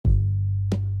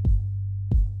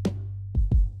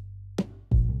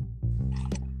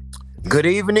Good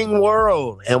evening,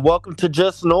 world, and welcome to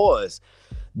Just Noise.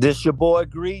 This your boy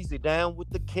Greasy down with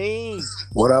the king,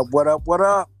 What up? What up? What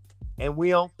up? and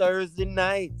we on Thursday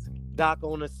nights. Doc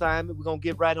on assignment. We're gonna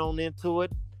get right on into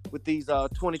it with these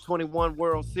 2021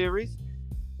 World Series.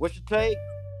 What's your take?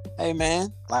 Hey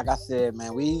man, like I said,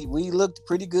 man, we looked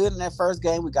pretty good in that first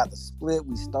game. We got the split.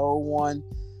 We stole one.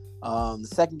 The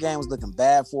second game was looking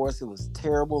bad for us. It was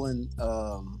terrible in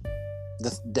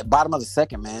the bottom of the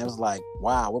second, man. It was like,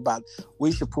 wow,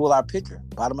 we should pull our pitcher.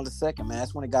 Bottom of the second, man.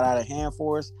 That's when it got out of hand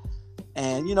for us.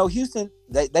 And Houston,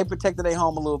 they protected their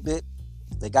home a little bit.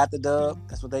 They got the dub.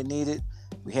 That's what they needed.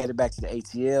 We headed back to the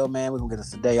ATL, man. We're gonna get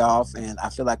us a day off, and I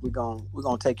feel like we're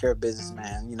gonna take care of business,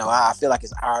 man. I feel like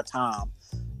it's our time.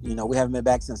 We haven't been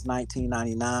back since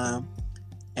 1999,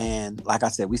 and like I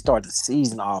said, we started the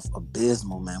season off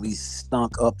abysmal, man. We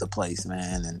stunk up the place,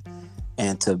 man,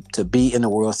 and to be in the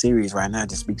World Series right now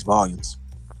just speaks volumes.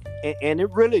 And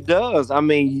it really does. I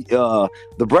mean, the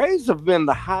Braves have been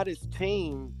the hottest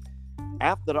team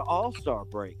after the All-Star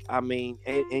break. I mean,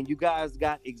 and you guys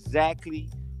got exactly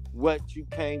what you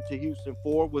came to Houston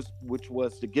for, which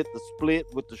was to get the split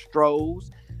with the Stros.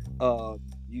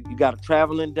 You got a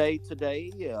traveling day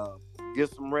today. Get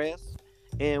some rest,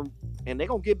 and they're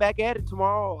gonna get back at it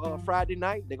tomorrow, Friday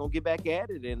night. They're gonna get back at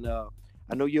it, and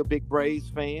I know you're a big Braves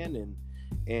fan, and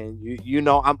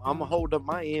I'm gonna hold up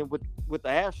my end with the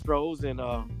Astros,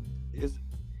 is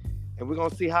and we're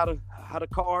gonna see how the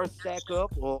Cards stack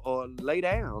up or lay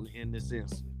down in this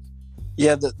instance.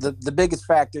 Yeah, the biggest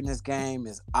factor in this game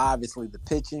is obviously the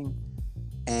pitching,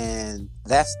 and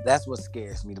that's what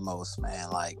scares me the most, man.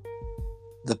 Like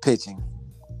the pitching,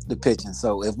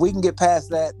 So if we can get past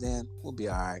that, then we'll be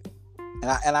all right.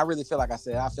 And I really feel like I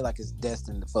feel like it's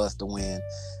destined for us to win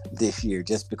this year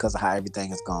just because of how everything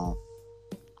has gone.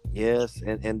 Yes,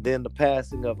 and then the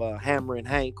passing of Hammer and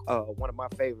Hank, one of my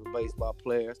favorite baseball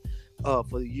players.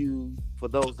 For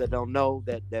those that don't know,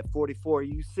 that 44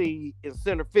 you see in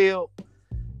center field,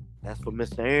 that's for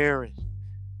Mr. Aaron.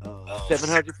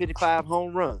 755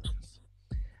 home runs.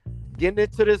 Getting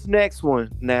into this next one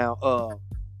now.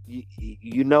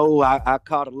 I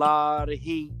caught a lot of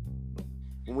heat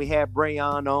when we had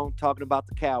Brayon on talking about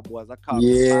the Cowboys. I caught a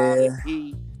lot of Yeah,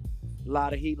 heat, a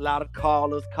lot of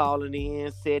callers calling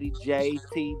in, Seti J,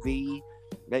 TB.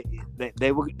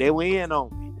 They were in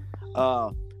on me.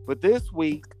 But this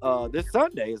week, this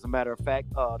Sunday, as a matter of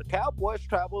fact, the Cowboys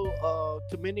travel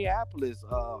to Minneapolis.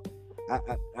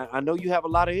 I know you have a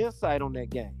lot of insight on that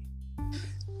game.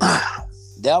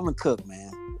 Dalvin Cook,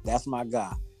 man, that's my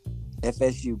guy,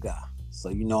 FSU guy. So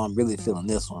I'm really feeling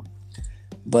this one.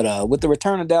 But with the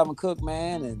return of Dalvin Cook,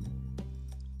 man, and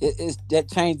that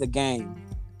changed the game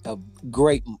a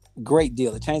great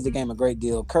deal. It changed the game a great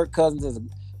deal. Kirk Cousins is a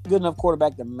good enough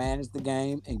quarterback to manage the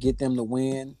game and get them to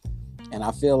win. And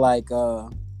I feel like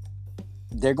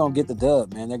they're gonna get the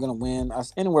dub, man. They're gonna win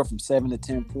anywhere from 7 to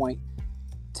 10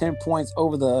 points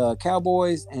over the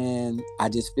Cowboys, and I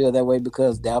just feel that way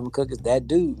because Dalvin Cook is that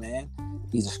dude, man.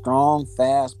 He's a strong,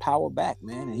 fast, power back,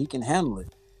 man, and he can handle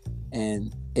it.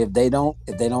 And if they don't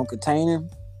contain him,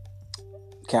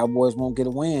 Cowboys won't get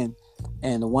a win.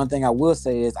 And the one thing I will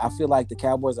say is I feel like the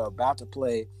Cowboys are about to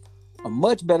play a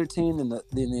much better team than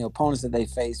the opponents that they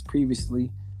faced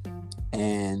previously,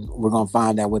 and we're gonna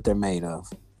find out what they're made of.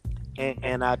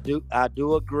 And I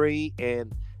do agree.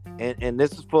 And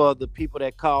this is for the people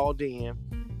that called in.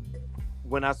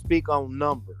 When I speak on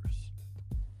numbers,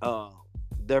 uh,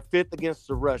 they're fifth against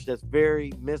the rush. That's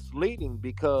very misleading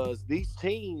because these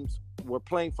teams were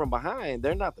playing from behind.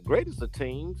 They're not the greatest of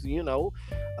teams,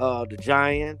 The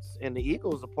Giants and the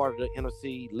Eagles are part of the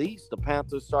NFC least. The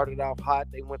Panthers started off hot;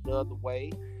 they went the other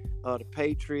way. The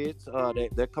Patriots,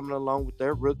 they're coming along with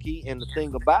their rookie. And the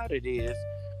thing about it is,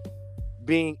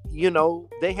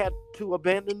 they had to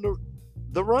abandon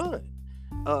the run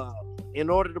uh, in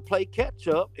order to play catch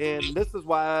up. And this is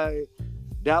why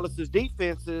Dallas's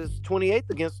defense is 28th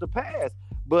against the pass.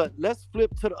 But let's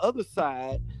flip to the other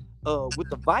side with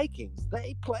the Vikings.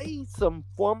 They played some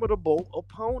formidable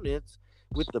opponents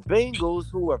with the Bengals,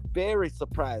 who are very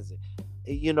surprising.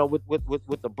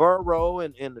 With the Burrow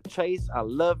and the Chase, I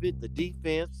love it. The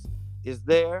defense is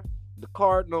there. The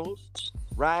Cardinals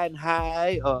riding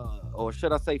high, or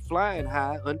should I say flying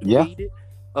high, Yeah. undefeated.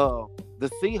 Uh, the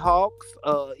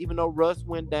Seahawks, even though Russ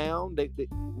went down,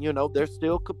 they're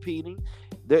still competing.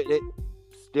 They're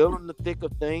still in the thick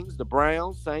of things. The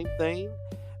Browns, same thing.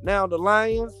 Now the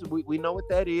Lions, we know what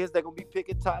that is. They're gonna be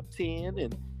picking top 10,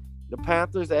 and the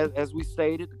Panthers, as we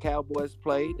stated, the Cowboys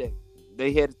played.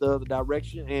 They headed the other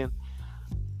direction, and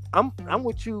I'm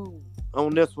with you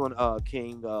on this one,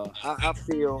 King. I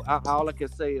feel all I can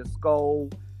say is Skull.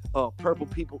 Purple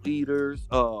People Eaters.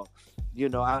 I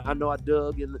know I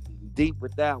dug in deep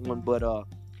with that one, but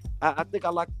I think I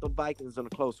like the Vikings in a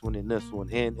close one in this one,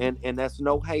 and that's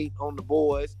no hate on the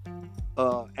boys.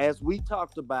 As we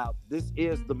talked about, this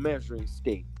is the measuring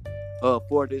stick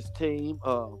for this team.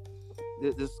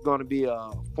 This is going to be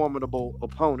a formidable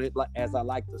opponent, like as I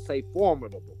like to say,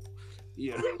 formidable.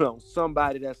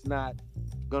 Somebody that's not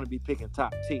going to be picking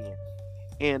top 10.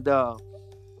 And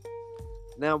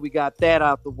now we got that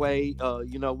out the way.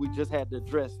 We just had to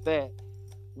address that.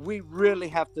 We really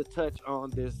have to touch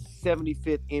on this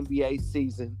 75th NBA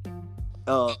season.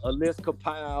 A list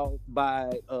compiled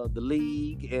by the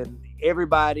league and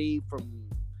everybody from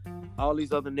all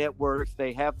these other networks.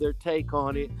 They have their take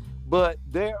on it. But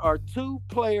there are two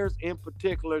players in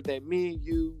particular that me and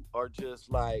you are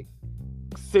just like,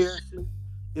 seriously,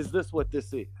 is this what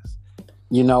this is?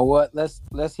 You know what? Let's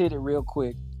hit it real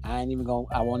quick. I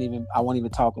won't even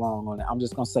talk long on it. I'm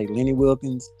just gonna say Lenny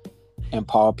Wilkins and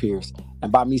Paul Pierce.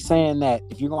 And by me saying that,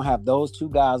 if you're gonna have those two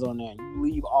guys on there and you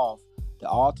leave off the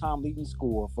all-time leading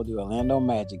scorer for the Orlando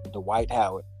Magic, Dwight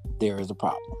Howard, there is a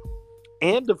problem.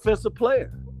 And defensive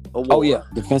player award. Oh yeah,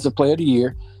 defensive player of the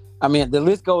year. I mean, the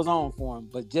list goes on for him,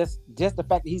 but just the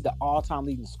fact that he's the all-time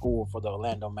leading scorer for the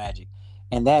Orlando Magic,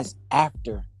 and that's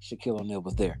after Shaquille O'Neal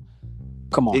was there.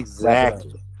 Come on,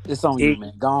 exactly. It's on you,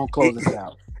 man. Go on, close this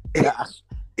out.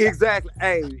 Exactly.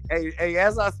 Hey,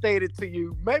 as I stated to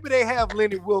you, maybe they have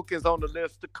Lenny Wilkins on the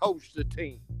list to coach the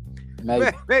team.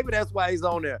 Maybe that's why he's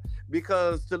on there.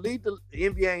 Because to lead the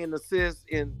NBA in assists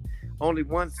in only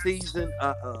one season,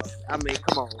 I mean,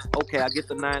 come on. Okay, I get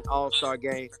the 9 All-Star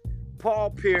game.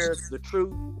 Paul Pierce, the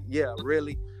truth, yeah,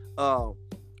 really.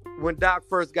 When Doc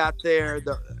first got there,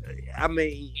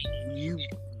 you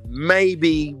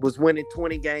maybe was winning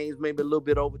 20 games, maybe a little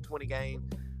bit over 20 games.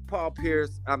 Paul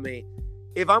Pierce, I mean,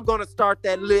 if I'm going to start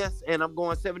that list and I'm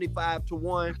going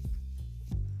 75-1,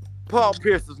 Paul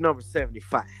Pierce is number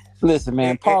 75. Listen,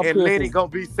 man, Paul Pierce Lenny going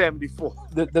to be 74.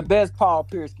 The best Paul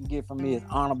Pierce can get from me is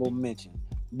honorable mention.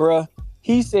 Bruh,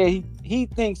 he said he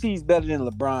thinks he's better than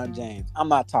LeBron James. I'm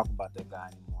not talking about that guy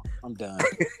anymore. I'm done.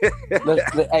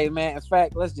 Hey, man, in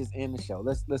fact, let's just end the show.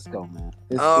 Let's go, man.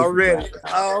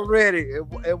 Already.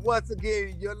 And once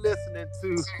again, you're listening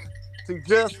to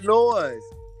Just Noise.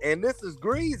 And this is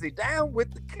Greasy down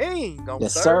with the King on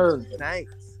Thursday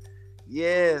nights.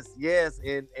 Yes.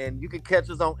 And you can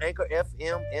catch us on Anchor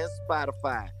FM and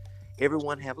Spotify.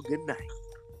 Everyone have a good night.